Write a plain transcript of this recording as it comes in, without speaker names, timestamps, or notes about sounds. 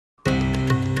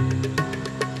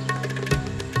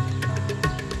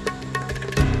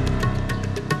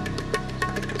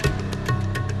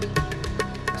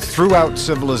Throughout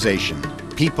civilization,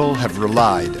 people have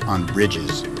relied on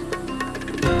bridges.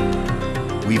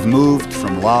 We've moved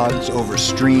from logs over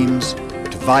streams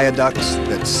to viaducts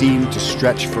that seem to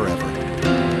stretch forever.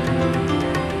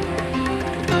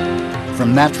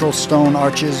 From natural stone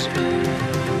arches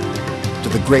to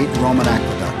the great Roman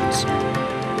aqueducts,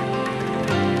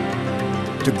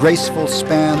 to graceful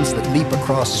spans that leap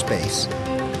across space.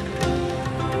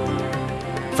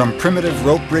 From primitive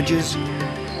rope bridges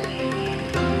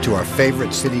to our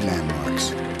favorite city landmarks,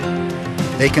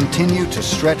 they continue to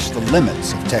stretch the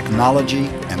limits of technology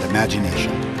and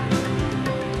imagination.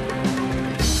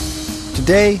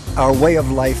 Today, our way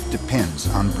of life depends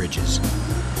on bridges.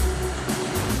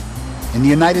 In the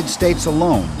United States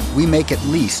alone, we make at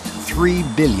least 3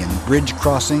 billion bridge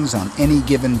crossings on any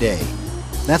given day.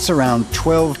 That's around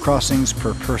 12 crossings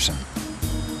per person.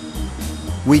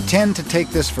 We tend to take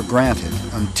this for granted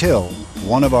until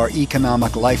one of our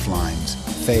economic lifelines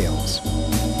fails.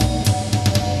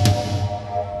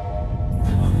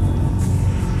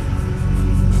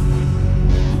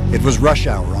 It was rush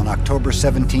hour on October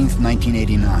 17,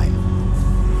 1989.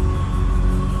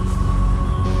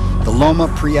 The Loma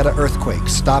Prieta earthquake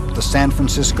stopped the San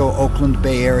Francisco-Oakland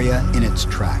Bay Area in its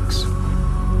tracks.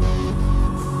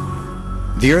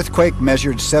 The earthquake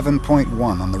measured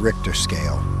 7.1 on the Richter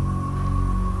scale.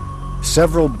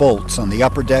 Several bolts on the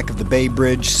upper deck of the Bay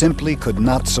Bridge simply could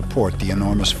not support the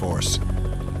enormous force.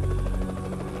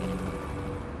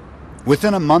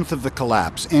 Within a month of the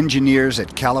collapse, engineers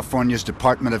at California's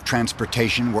Department of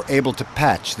Transportation were able to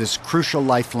patch this crucial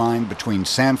lifeline between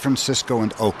San Francisco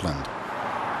and Oakland.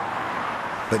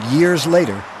 But years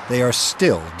later, they are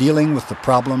still dealing with the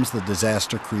problems the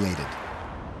disaster created.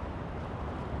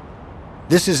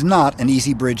 This is not an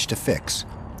easy bridge to fix.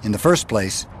 In the first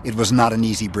place, it was not an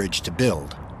easy bridge to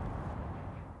build.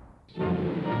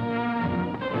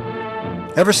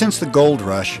 Ever since the gold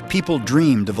rush, people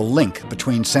dreamed of a link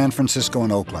between San Francisco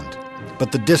and Oakland.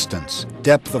 But the distance,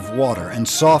 depth of water, and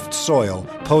soft soil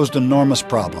posed enormous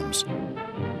problems.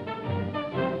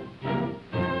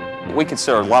 We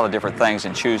consider a lot of different things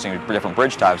in choosing different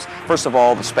bridge types. First of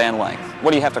all, the span length. What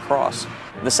do you have to cross?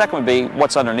 The second would be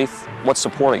what's underneath, what's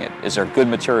supporting it. Is there good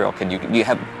material? Do you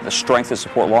have the strength to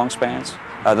support long spans?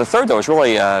 The third, though, is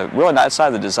really not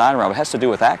outside the design realm. It has to do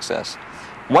with access.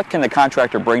 What can the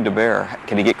contractor bring to bear?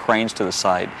 Can he get cranes to the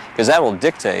site? Because that will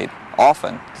dictate,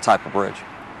 often, the type of bridge.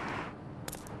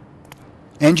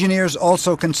 Engineers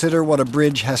also consider what a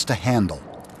bridge has to handle,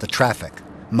 the traffic,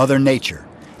 Mother Nature,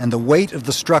 and the weight of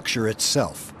the structure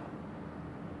itself.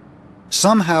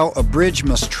 Somehow, a bridge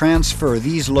must transfer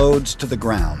these loads to the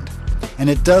ground, and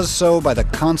it does so by the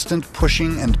constant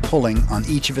pushing and pulling on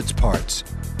each of its parts.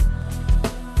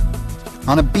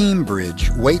 On a beam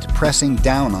bridge, weight pressing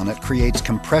down on it creates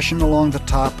compression along the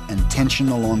top and tension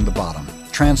along the bottom,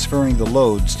 transferring the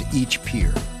loads to each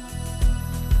pier.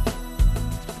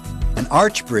 An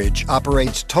arch bridge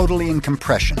operates totally in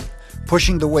compression,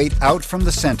 pushing the weight out from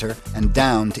the center and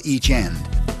down to each end.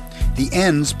 The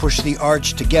ends push the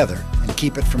arch together and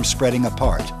keep it from spreading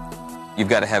apart. You've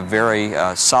got to have very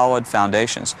solid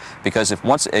foundations, because if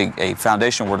once a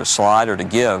foundation were to slide or to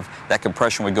give, that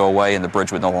compression would go away and the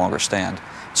bridge would no longer stand.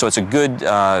 So it's a good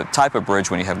type of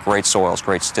bridge when you have great soils,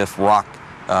 great stiff rock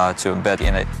to embed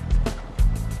in it.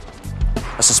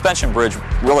 A suspension bridge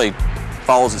really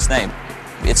follows its name.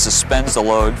 It suspends the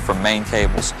load from main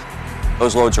cables.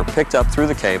 Those loads are picked up through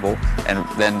the cable and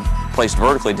then placed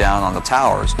vertically down on the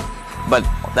towers. But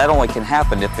that only can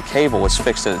happen if the cable is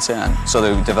fixed at its end. So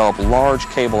they develop large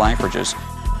cable anchorages.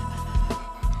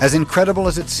 As incredible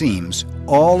as it seems,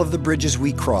 all of the bridges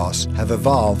we cross have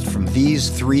evolved from these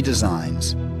three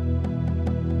designs.